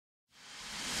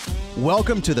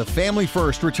Welcome to the Family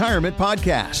First Retirement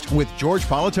Podcast with George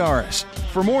Politaris.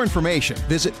 For more information,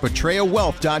 visit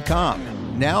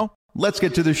betrayawealth.com. Now, let's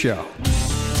get to the show.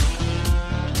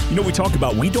 You know, we talk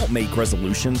about we don't make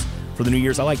resolutions for the New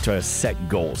Year's. I like to set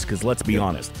goals because let's be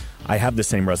honest, I have the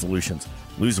same resolutions.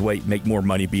 Lose weight, make more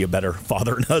money, be a better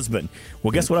father and husband.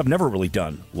 Well, guess what? I've never really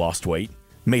done. Lost weight,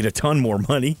 made a ton more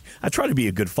money. I try to be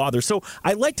a good father. So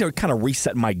I like to kind of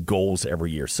reset my goals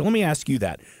every year. So let me ask you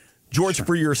that. George,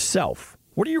 for yourself,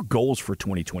 what are your goals for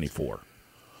 2024?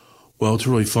 Well, it's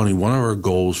really funny. One of our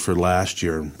goals for last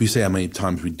year, we say how many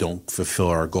times we don't fulfill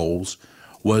our goals,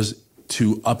 was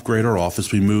to upgrade our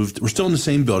office. We're still in the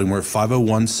same building. We're at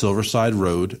 501 Silverside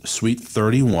Road, Suite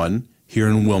 31, here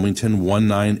in Wilmington,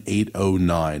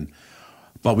 19809.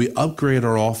 But we upgraded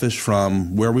our office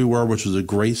from where we were, which was a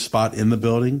great spot in the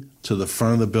building, to the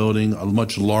front of the building, a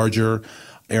much larger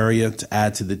area to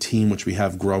add to the team, which we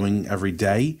have growing every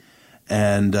day.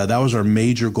 And that was our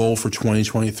major goal for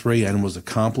 2023 and was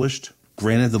accomplished.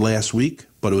 Granted, the last week,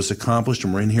 but it was accomplished,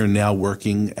 and we're in here now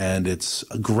working, and it's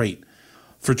great.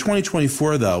 For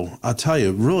 2024, though, I'll tell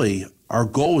you, really, our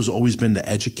goal has always been to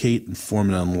educate,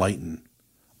 inform, and enlighten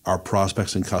our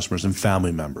prospects and customers and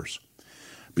family members.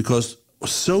 Because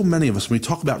so many of us, when we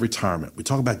talk about retirement, we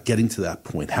talk about getting to that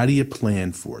point. How do you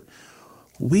plan for it?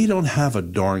 We don't have a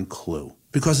darn clue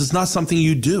because it's not something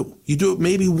you do. You do it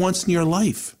maybe once in your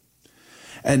life.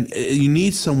 And you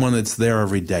need someone that's there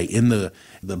every day in the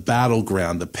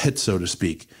battleground, the pit, so to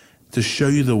speak, to show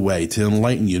you the way, to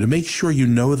enlighten you, to make sure you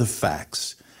know the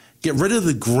facts. Get rid of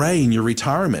the gray in your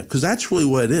retirement, because that's really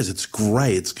what it is. It's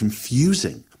gray. It's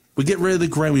confusing. We get rid of the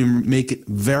gray. We make it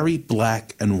very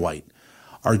black and white.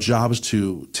 Our job is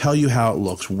to tell you how it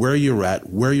looks, where you're at,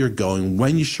 where you're going,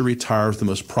 when you should retire is the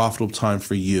most profitable time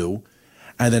for you,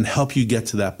 and then help you get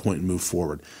to that point and move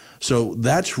forward. So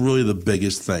that's really the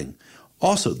biggest thing.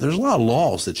 Also, there's a lot of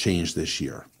laws that changed this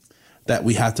year that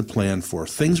we have to plan for,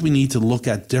 things we need to look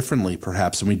at differently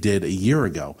perhaps than we did a year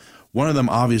ago. One of them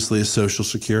obviously is Social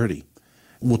Security.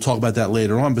 We'll talk about that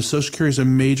later on, but Social Security is a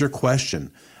major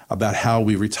question about how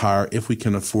we retire, if we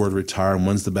can afford to retire, and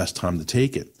when's the best time to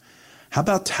take it. How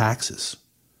about taxes?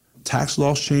 Tax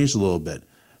laws changed a little bit.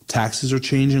 Taxes are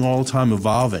changing all the time,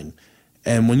 evolving.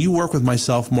 And when you work with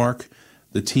myself, Mark,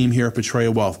 the team here at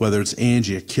Betraya Wealth, whether it's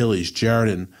Angie, Achilles, Jared,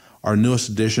 and our newest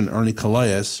addition, Ernie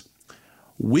Calais,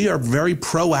 we are very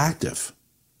proactive.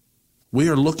 We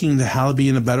are looking to how to be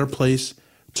in a better place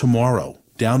tomorrow,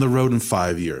 down the road in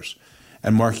 5 years.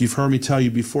 And Mark, you've heard me tell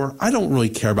you before, I don't really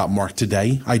care about Mark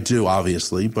today. I do,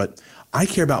 obviously, but I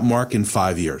care about Mark in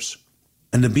 5 years.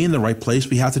 And to be in the right place,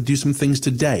 we have to do some things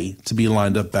today to be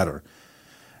lined up better.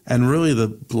 And really,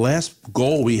 the last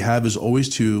goal we have is always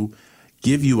to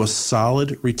give you a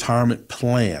solid retirement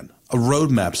plan, a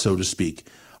roadmap, so to speak,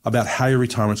 about how your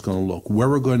retirement's going to look, where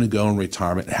we're going to go in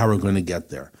retirement, and how we're going to get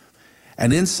there.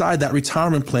 And inside that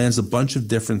retirement plan is a bunch of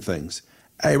different things.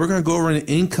 Hey, we're going to go over an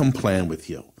income plan with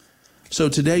you. So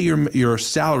today your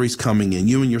salary's coming in.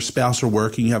 You and your spouse are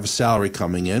working. You have a salary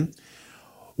coming in.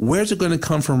 Where's it going to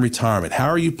come from retirement? How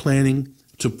are you planning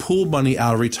to pull money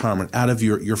out of retirement, out of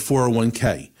your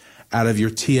 401k, out of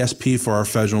your TSP for our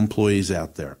federal employees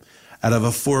out there, out of a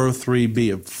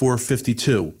 403b, a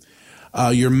 452,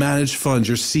 your managed funds,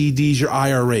 your CDs, your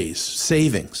IRAs,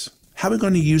 savings? How are we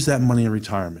going to use that money in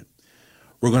retirement?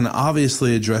 We're going to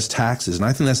obviously address taxes, and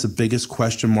I think that's the biggest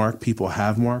question mark people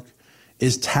have, Mark,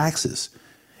 is taxes.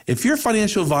 If your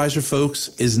financial advisor, folks,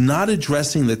 is not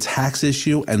addressing the tax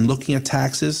issue and looking at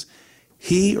taxes,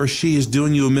 he or she is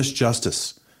doing you a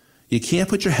misjustice. You can't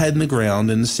put your head in the ground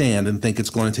in the sand and think it's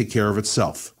going to take care of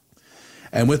itself.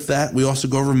 And with that, we also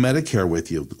go over Medicare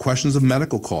with you, the questions of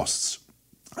medical costs.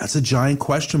 That's a giant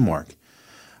question mark.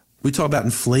 We talk about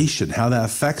inflation, how that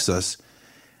affects us.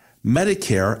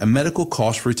 Medicare and medical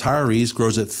costs for retirees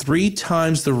grows at 3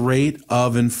 times the rate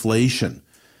of inflation.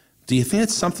 Do you think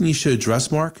it's something you should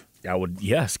address, Mark?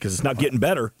 Yes, because it's not getting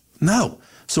better. No.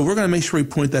 So we're going to make sure we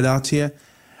point that out to you.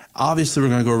 Obviously, we're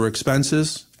going to go over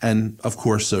expenses and, of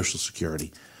course, Social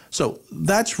Security. So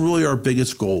that's really our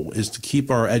biggest goal, is to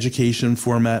keep our education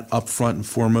format up front and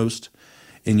foremost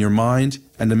in your mind,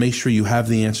 and to make sure you have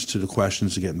the answers to the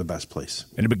questions to get in the best place.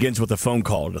 And it begins with a phone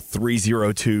call to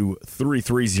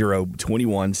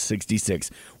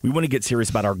 302-330-2166. We want to get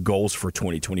serious about our goals for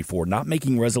 2024, not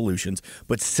making resolutions,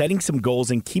 but setting some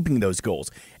goals and keeping those goals.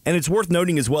 And it's worth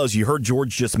noting as well, as you heard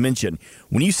George just mention,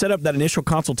 when you set up that initial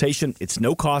consultation, it's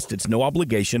no cost, it's no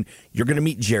obligation. You're going to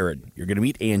meet Jared. You're going to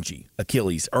meet Angie,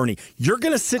 Achilles, Ernie. You're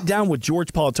going to sit down with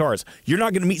George Politaris. You're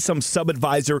not going to meet some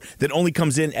sub-advisor that only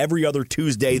comes in every other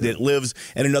Tuesday that lives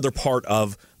in another part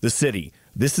of the city.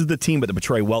 This is the team at the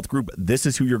Betray Wealth Group. This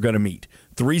is who you're going to meet.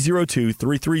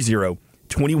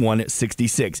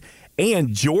 302-330-2166.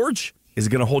 And George is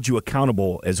going to hold you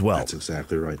accountable as well. That's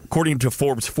exactly right. According to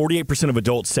Forbes, 48% of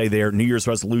adults say their New Year's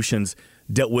resolutions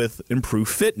dealt with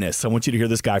improved fitness. I want you to hear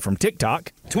this guy from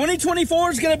TikTok.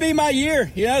 2024 is going to be my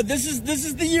year. You know, this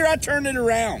is the year I turn it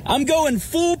around. I'm going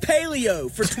full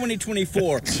paleo for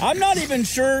 2024. I'm not even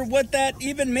sure what that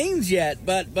even means yet,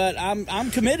 but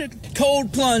I'm committed.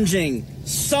 Cold plunging,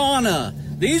 sauna.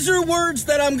 These are words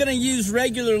that I'm going to use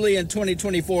regularly in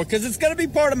 2024 because it's going to be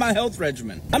part of my health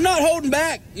regimen. I'm not holding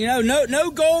back. You know, no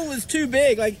goal is too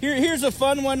big. Like here's a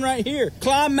fun one right here.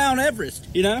 Climb Mount Everest,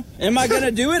 you know? Am I going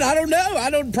to do it? I don't know. I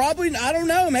don't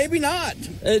know. Maybe not.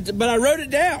 But I wrote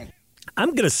it down.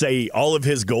 I'm going to say all of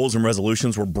his goals and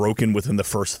resolutions were broken within the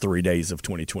first 3 days of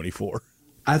 2024.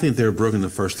 I think they were broken the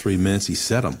first 3 minutes he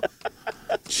said them.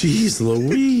 Jeez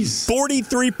Louise.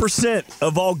 43%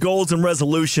 of all goals and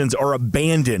resolutions are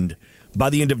abandoned by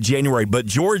the end of January. But,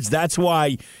 George, that's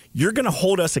why you're going to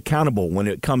hold us accountable when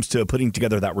it comes to putting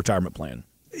together that retirement plan.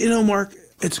 You know, Mark,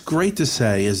 it's great to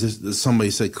say, as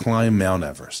somebody said, climb Mount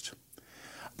Everest.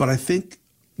 But I think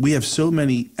we have so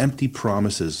many empty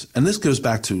promises. And this goes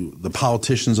back to the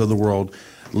politicians of the world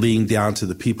leading down to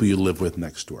the people you live with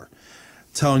next door,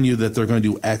 telling you that they're going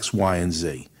to do X, Y, and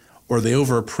Z. Or they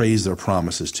overappraise their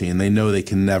promises to you, and they know they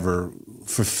can never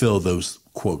fulfill those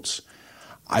quotes.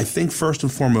 I think first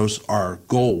and foremost, our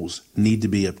goals need to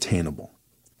be obtainable.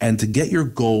 And to get your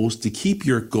goals, to keep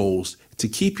yourself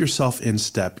in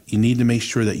step, you need to make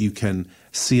sure that you can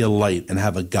see a light and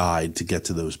have a guide to get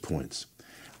to those points.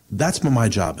 That's what my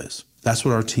job is. That's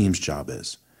what our team's job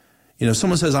is. You know,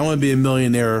 someone says, I want to be a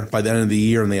millionaire by the end of the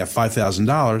year, and they have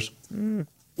 $5,000.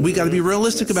 We got to be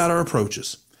realistic about our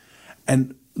approaches.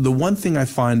 And the one thing I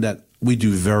find that we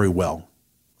do very well,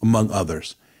 among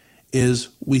others, is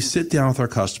we sit down with our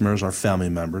customers, our family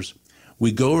members.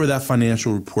 We go over that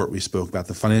financial report we spoke about,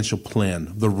 the financial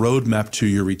plan, the roadmap to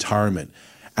your retirement.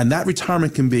 And that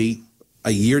retirement can be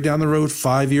a year down the road,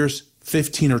 5 years,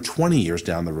 15 or 20 years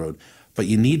down the road. But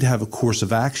you need to have a course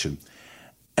of action.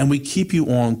 And we keep you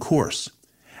on course.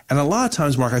 And a lot of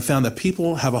times, Mark, I found that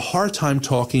people have a hard time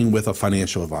talking with a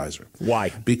financial advisor. Why?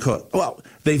 Because, well,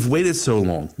 they've waited so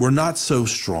long. We're not so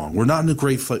strong. We're not in a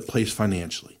great place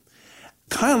financially.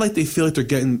 Kind of like they feel like they're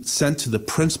getting sent to the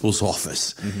principal's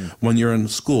office when you're in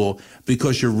school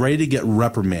because you're ready to get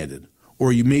reprimanded.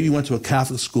 Or you maybe went to a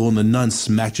Catholic school and the nun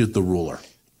smacked you with the ruler.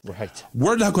 Right.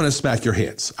 We're not going to smack your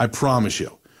hands. I promise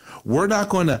you. We're not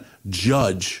going to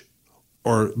judge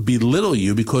or belittle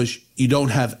you because you don't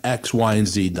have X, Y, and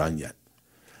Z done yet.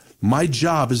 My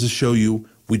job is to show you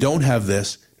we don't have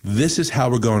this. This is how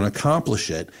we're going to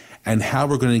accomplish it and how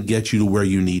we're going to get you to where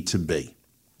you need to be.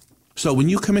 So when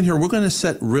you come in here, we're going to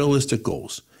set realistic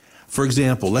goals. For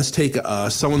example, let's take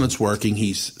someone that's working.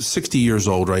 He's 60 years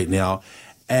old right now,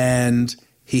 and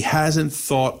he hasn't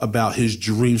thought about his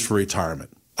dreams for retirement.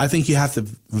 I think you have to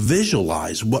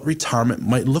visualize what retirement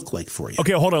might look like for you.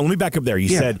 Okay, hold on. Let me back up there. You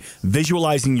said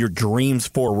visualizing your dreams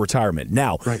for retirement.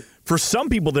 Now, for some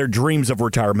people, their dreams of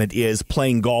retirement is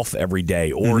playing golf every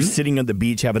day or sitting on the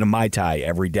beach having a Mai Tai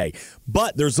every day.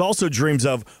 But there's also dreams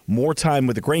of more time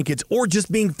with the grandkids or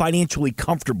just being financially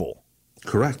comfortable.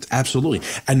 Correct. Absolutely.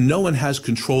 And no one has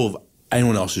control of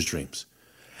anyone else's dreams.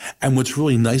 And what's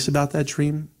really nice about that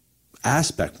dream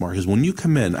aspect, Mark, is when you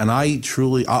come in, and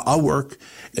I'll work,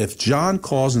 if John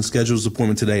calls and schedules an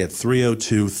appointment today at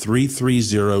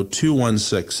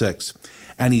 302-330-2166,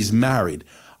 and he's married,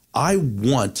 I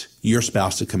want your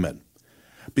spouse to come in.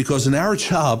 Because in our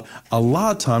job, a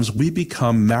lot of times we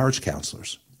become marriage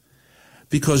counselors.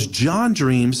 Because John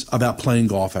dreams about playing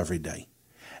golf every day.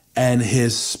 And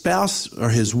his spouse or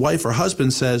his wife or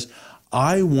husband says,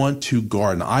 I want to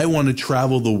garden. I want to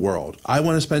travel the world. I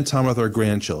want to spend time with our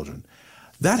grandchildren.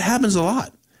 That happens a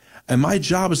lot. And my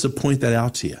job is to point that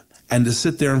out to you and to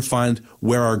sit there and find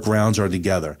where our grounds are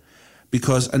together.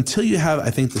 Because until you have,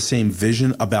 I think, the same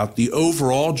vision about the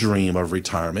overall dream of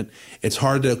retirement, it's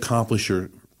hard to accomplish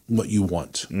what you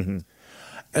want. And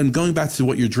going back to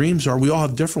what your dreams are, we all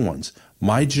have different ones.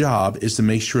 My job is to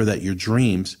make sure that your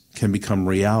dreams can become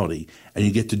reality and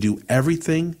you get to do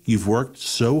everything you've worked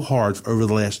so hard for over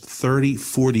the last 30,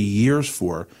 40 years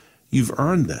for. You've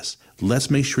earned this.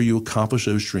 Let's make sure you accomplish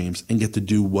those dreams and get to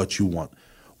do what you want,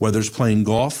 whether it's playing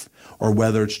golf or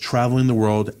whether it's traveling the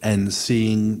world and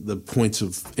seeing the points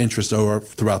of interest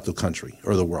throughout the country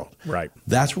or the world. Right.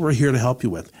 That's what we're here to help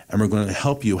you with, and we're going to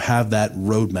help you have that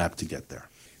roadmap to get there.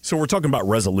 So we're talking about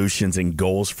resolutions and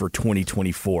goals for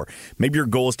 2024. Maybe your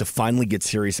goal is to finally get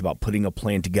serious about putting a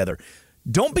plan together.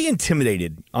 Don't be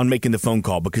intimidated on making the phone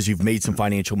call because you've made some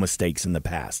financial mistakes in the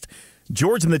past.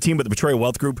 George and the team at the Betrayal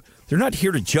Wealth Group, they're not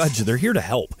here to judge. They're here to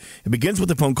help. It begins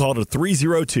with a phone call to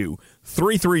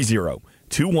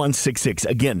 302-330-2166.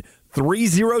 Again,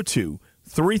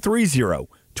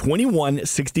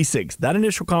 302-330-2166. That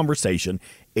initial conversation,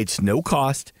 it's no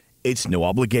cost. It's no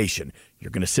obligation.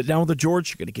 You're going to sit down with George.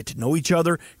 You're going to get to know each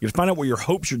other. You're going to find out what your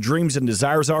hopes, your dreams, and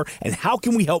desires are, and how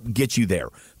can we help get you there.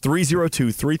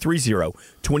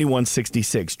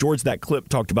 302-330-2166. George, that clip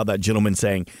talked about that gentleman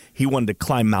saying he wanted to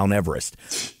climb Mount Everest.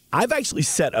 I've actually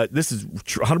set, this is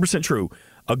 100% true,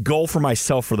 a goal for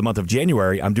myself for the month of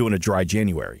January. I'm doing a dry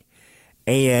January.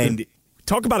 And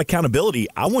talk about accountability.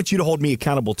 I want you to hold me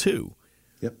accountable, too.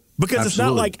 Because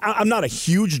Absolutely. It's not like I'm not a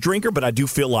huge drinker, but I do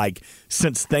feel like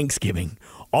since Thanksgiving,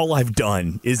 all I've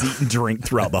done is eat and drink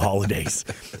throughout the holidays.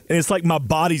 And it's like my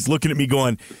body's looking at me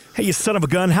going, hey, you son of a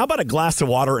gun, how about a glass of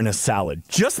water and a salad?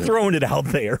 Just throwing it out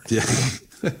there. Yeah.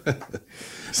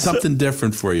 Something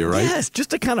different for you, right? Yes,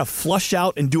 just to kind of flush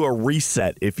out and do a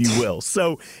reset, if you will.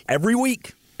 So every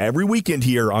weekend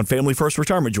here on Family First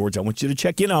Retirement, George, I want you to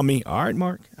check in on me. All right,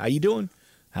 Mark, how you doing?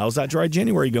 How's that dry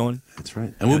January going? That's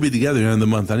right. And we'll be together in the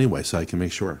month anyway, so I can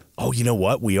make sure. Oh, you know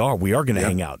what? We are going to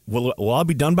hang out. Will I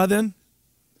be done by then?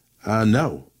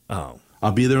 No. Oh.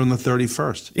 I'll be there on the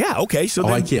 31st. Yeah, okay. So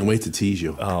then, I can't wait to tease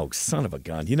you. Oh, son of a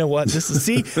gun. You know what?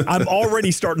 I'm already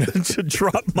starting to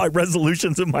drop my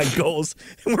resolutions and my goals,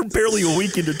 and we're barely a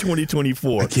week into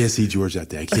 2024. I can't see George that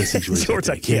day. I can't see George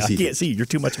that day. I can't see you. You're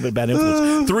too much of a bad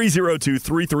influence.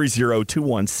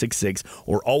 302-330-2166,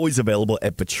 or always available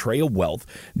at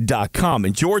betrayalwealth.com.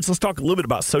 And George, let's talk a little bit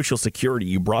about Social Security.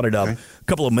 You brought it up a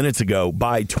couple of minutes ago.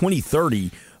 By 2030,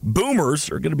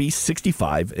 boomers are going to be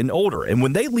 65 and older. And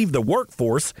when they leave the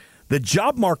workforce, the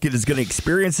job market is going to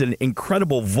experience an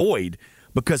incredible void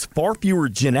because far fewer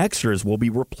Gen Xers will be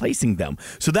replacing them.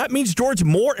 So that means, George,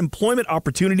 more employment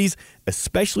opportunities,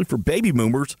 especially for baby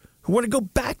boomers who want to go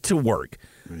back to work.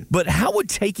 Right. But how would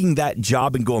taking that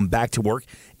job and going back to work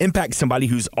impact somebody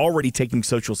who's already taking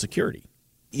Social Security?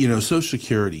 You know, Social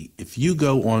Security, if you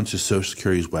go onto Social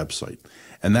Security's website,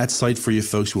 and that site for you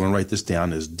folks who want to write this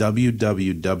down is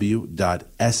www.ssa.gov.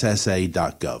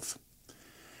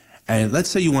 And let's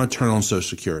say you want to turn on Social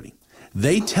Security.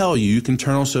 They tell you can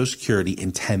turn on Social Security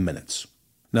in 10 minutes.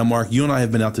 Now, Mark, you and I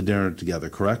have been out to dinner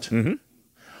together, correct? Mm-hmm.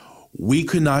 We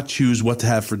could not choose what to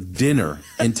have for dinner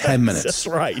in 10 minutes. That's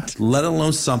right. Let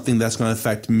alone something that's going to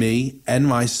affect me and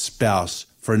my spouse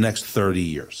for the next 30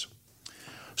 years.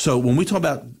 So when we talk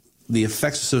about the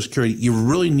effects of Social Security, you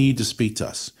really need to speak to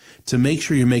us to make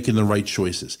sure you're making the right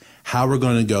choices, how we're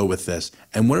going to go with this,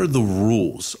 and what are the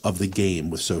rules of the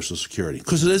game with Social Security.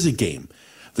 Because it is a game.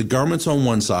 The government's on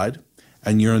one side,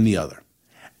 and you're on the other.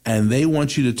 And they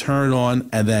want you to turn it on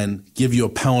and then give you a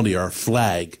penalty or a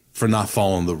flag for not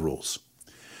following the rules.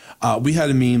 We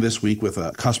had a meeting this week with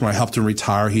a customer. I helped him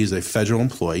retire. He's a federal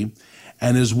employee,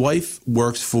 and his wife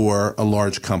works for a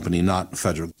large company, not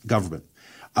federal government.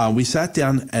 We sat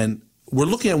down and we're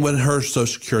looking at when her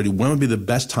Social Security, when would be the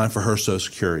best time for her Social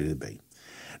Security to be.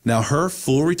 Now, her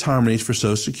full retirement age for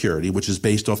Social Security, which is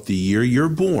based off the year you're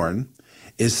born,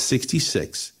 is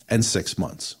 66 and 6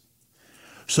 months.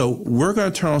 So we're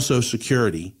going to turn on Social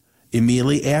Security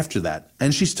immediately after that,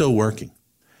 and she's still working.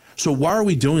 So why are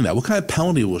we doing that? What kind of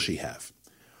penalty will she have?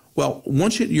 Well,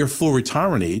 once you hit your full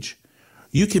retirement age,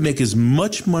 you can make as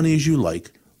much money as you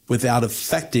like without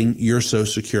affecting your Social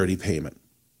Security payment,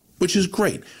 which is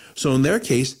great. So in their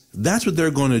case, that's what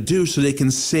they're going to do so they can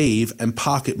save and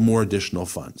pocket more additional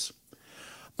funds.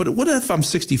 But what if I'm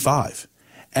 65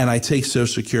 and I take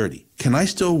Social Security? Can I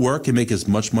still work and make as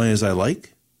much money as I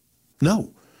like?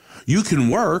 No. You can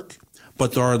work,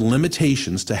 but there are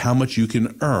limitations to how much you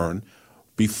can earn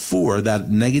before that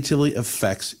negatively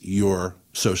affects your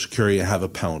Social Security and have a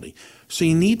penalty. So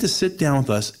you need to sit down with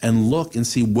us and look and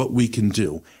see what we can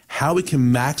do, how we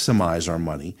can maximize our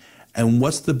money, and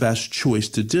what's the best choice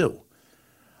to do.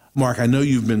 Mark, I know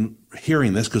you've been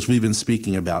hearing this because we've been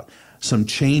speaking about some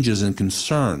changes and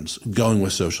concerns going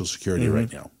with Social Security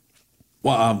right now.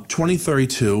 Well,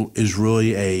 2032 is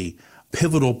really a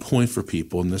pivotal point for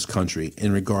people in this country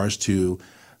in regards to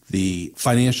the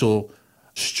financial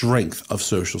strength of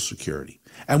Social Security.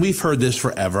 And we've heard this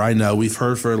forever. I know we've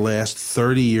heard for the last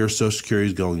 30 years Social Security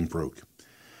is going broke.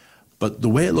 But the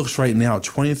way it looks right now,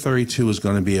 2032 is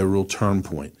going to be a real turn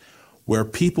point where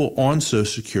people on Social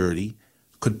Security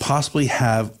could possibly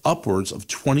have upwards of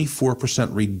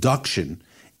 24% reduction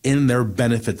in their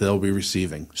benefit they'll be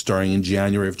receiving starting in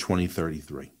January of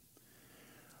 2033.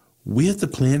 We have to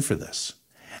plan for this.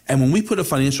 And when we put a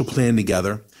financial plan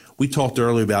together, we talked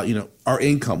earlier about, our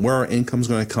income, where our income's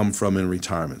going to come from in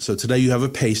retirement. So today you have a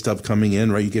pay stub coming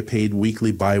in, right? You get paid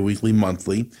weekly, biweekly,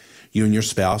 monthly, you and your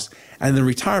spouse. And in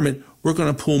retirement, we're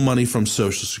going to pull money from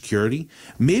Social Security.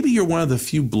 Maybe you're one of the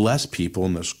few blessed people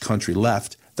in this country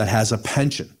left that has a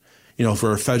pension.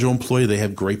 For a federal employee, they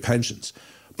have great pensions.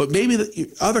 But maybe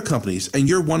the other companies, and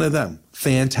you're one of them,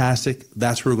 fantastic.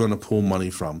 That's where we're going to pull money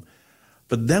from.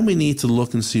 But then we need to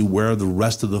look and see where the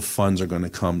rest of the funds are going to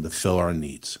come to fill our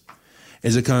needs.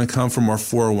 Is it going to come from our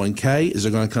 401k? Is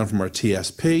it going to come from our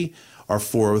TSP, our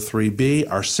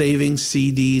 403b, our savings,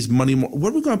 CDs, money?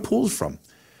 What are we going to pull it from?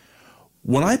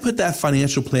 When I put that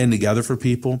financial plan together for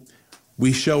people,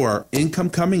 we show our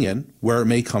income coming in, where it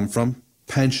may come from,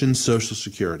 pension, Social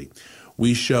Security.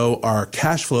 We show our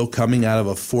cash flow coming out of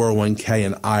a 401k,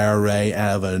 an IRA,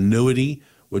 out of an annuity,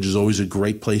 which is always a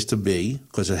great place to be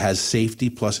because it has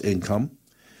safety plus income.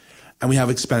 And we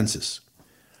have expenses.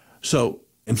 So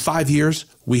in 5 years,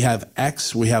 we have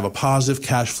X, we have a positive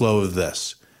cash flow of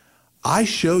this. I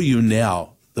show you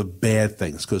now the bad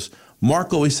things because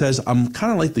Mark always says I'm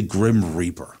kind of like the Grim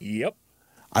Reaper. Yep.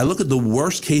 I look at the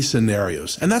worst case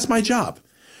scenarios, and that's my job.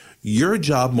 Your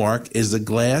job, Mark, is the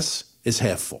glass is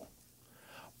half full.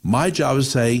 My job is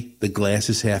to say the glass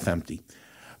is half empty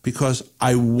because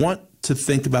I want to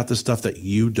think about the stuff that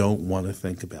you don't want to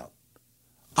think about.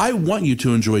 I want you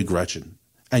to enjoy Gretchen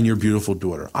and your beautiful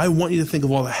daughter. I want you to think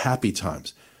of all the happy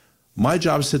times. My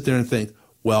job is to sit there and think,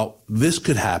 well, this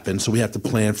could happen, so we have to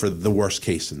plan for the worst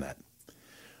case in that.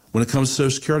 When it comes to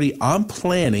Social Security, I'm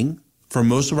planning for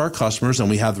most of our customers, and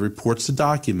we have the reports to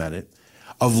document it,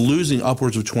 of losing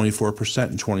upwards of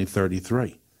 24% in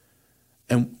 2033.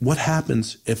 And what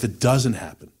happens if it doesn't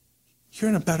happen? You're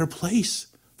in a better place.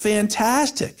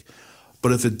 Fantastic.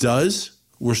 But if it does,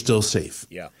 we're still safe.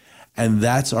 Yeah. And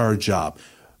that's our job.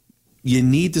 You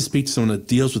need to speak to someone that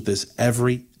deals with this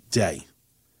every day.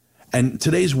 And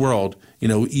today's world,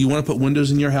 you want to put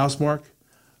windows in your house, Mark?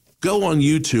 Go on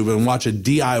YouTube and watch a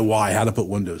DIY how to put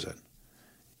windows in.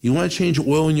 You want to change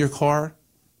oil in your car?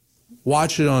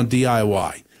 Watch it on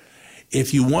DIY.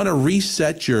 If you want to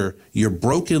reset your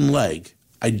broken leg,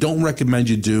 I don't recommend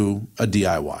you do a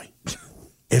DIY.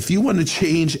 If you want to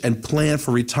change and plan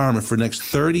for retirement for the next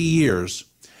 30 years,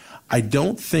 I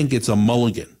don't think it's a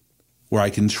mulligan where I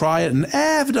can try it and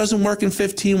if it doesn't work in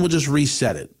 15, we'll just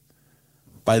reset it.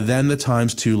 By then, the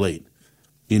time's too late.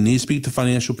 You need to speak to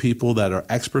financial people that are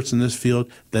experts in this field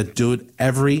that do it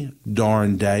every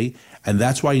darn day. And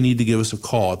that's why you need to give us a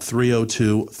call at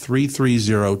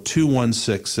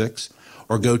 302-330-2166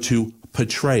 or go to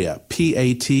Patria,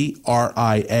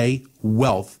 P-A-T-R-I-A,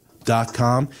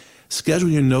 wealth.com. Schedule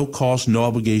your no-cost,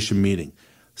 no-obligation meeting.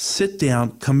 Sit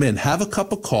down, come in, have a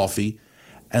cup of coffee,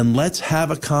 and let's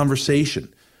have a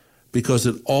conversation because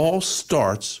it all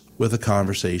starts with a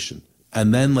conversation.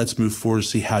 And then let's move forward to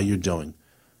see how you're doing.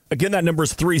 Again, that number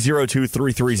is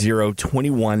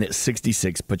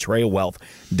 302-330-2166,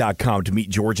 PatreaWealth.com to meet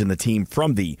George and the team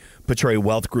from the Patrea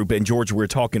Wealth Group. And George, we were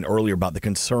talking earlier about the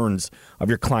concerns of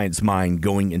your client's mind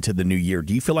going into the new year.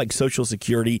 Do you feel like Social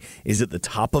Security is at the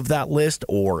top of that list,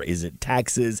 or is it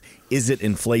taxes? Is it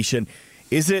inflation?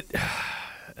 Is it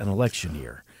an election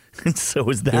year? And so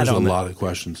is that There's a lot of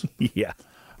questions. Yeah.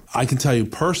 I can tell you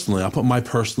personally, I'll put my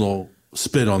personal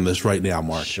spin on this right now,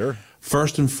 Mark. Sure.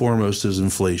 First and foremost is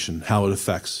inflation, how it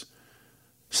affects.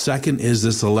 Second is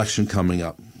this election coming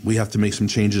up. We have to make some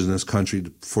changes in this country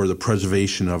for the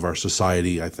preservation of our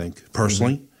society, I think,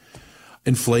 personally. Mm-hmm.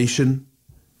 Inflation,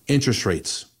 interest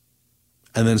rates,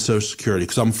 and then Social Security,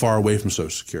 because I'm far away from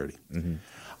Social Security. Mm-hmm.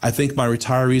 I think my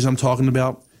retirees I'm talking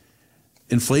about,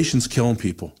 inflation's killing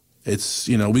people. It's,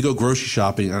 we go grocery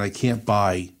shopping and I can't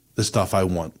buy the stuff I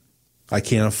want. I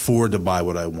can't afford to buy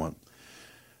what I want.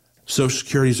 Social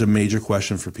Security is a major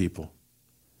question for people.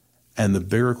 And the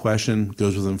bigger question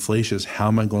goes with inflation is, how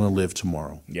am I going to live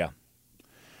tomorrow? Yeah.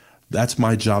 That's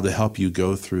my job to help you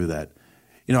go through that.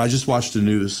 I just watch the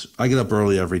news. I get up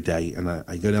early every day and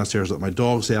I go downstairs, let my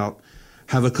dogs out,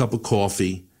 have a cup of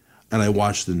coffee, and I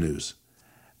watch the news.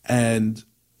 And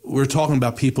we're talking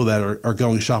about people that are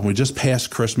going shopping. We just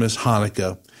passed Christmas,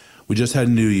 Hanukkah. We just had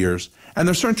New Year's. And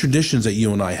there's certain traditions that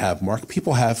you and I have, Mark,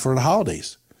 people have for the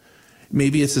holidays.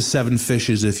 Maybe it's the 7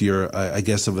 fishes if you're, I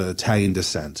guess, of an Italian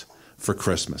descent for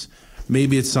Christmas.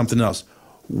 Maybe it's something else.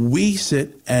 We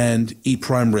sit and eat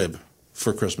prime rib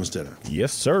for Christmas dinner.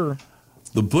 Yes, sir.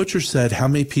 The butcher said how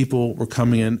many people were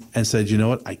coming in and said, you know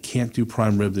what, I can't do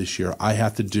prime rib this year. I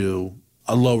have to do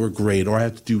a lower grade, or I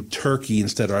have to do turkey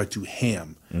instead, or I have to do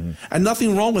ham. Mm-hmm. And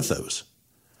nothing wrong with those.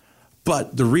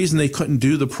 But the reason they couldn't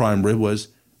do the prime rib was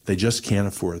they just can't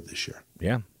afford it this year.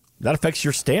 Yeah. That affects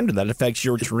your standard. That affects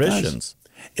your traditions.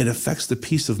 It affects the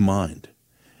peace of mind.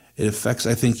 It affects,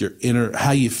 I think, your inner,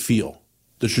 how you feel,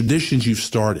 the traditions you've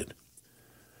started.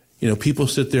 You know, people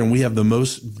sit there and we have the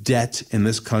most debt in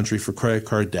this country for credit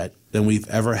card debt than we've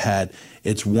ever had.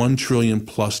 It's $1 trillion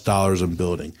plus in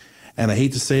building. And I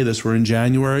hate to say this, we're in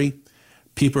January.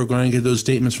 People are going to get those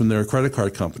statements from their credit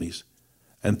card companies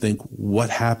and think, what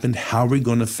happened? How are we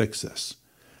going to fix this?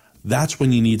 That's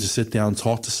when you need to sit down and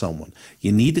talk to someone.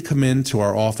 You need to come into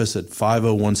our office at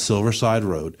 501 Silverside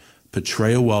Road,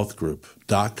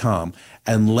 PetreaWealthGroup.com,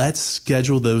 and let's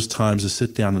schedule those times to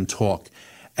sit down and talk.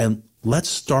 And let's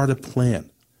start a plan.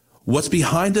 What's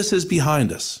behind us is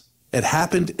behind us. It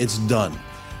happened, it's done.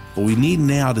 But we need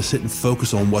now to sit and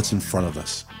focus on what's in front of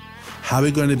us. How are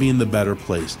we going to be in the better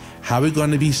place? How are we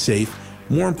going to be safe?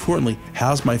 More importantly,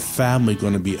 how's my family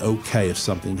going to be okay if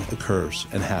something occurs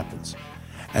and happens?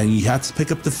 And you have to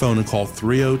pick up the phone and call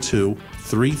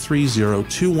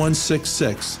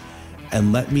 302-330-2166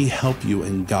 and let me help you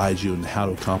and guide you in how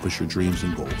to accomplish your dreams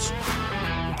and goals.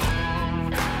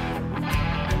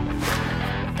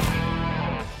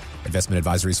 Investment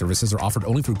advisory services are offered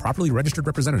only through properly registered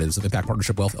representatives of Impact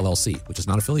Partnership Wealth, LLC, which is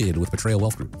not affiliated with Betrayal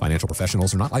Wealth Group. Financial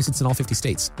professionals are not licensed in all 50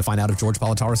 states. To find out if George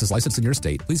Politaris is licensed in your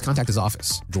state, please contact his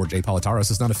office. George A. Politaris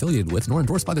is not affiliated with nor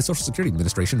endorsed by the Social Security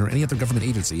Administration or any other government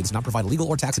agency and does not provide legal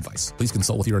or tax advice. Please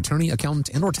consult with your attorney, accountant,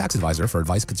 and or tax advisor for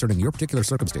advice concerning your particular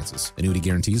circumstances. Annuity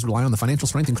guarantees rely on the financial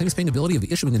strength and claims paying ability of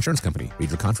the issuing insurance company. Read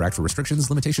your contract for restrictions,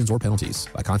 limitations, or penalties.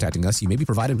 By contacting us, you may be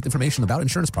provided with information about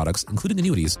insurance products, including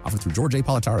annuities, offered through George A.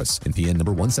 Politaris, NPN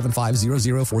number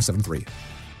 175000473.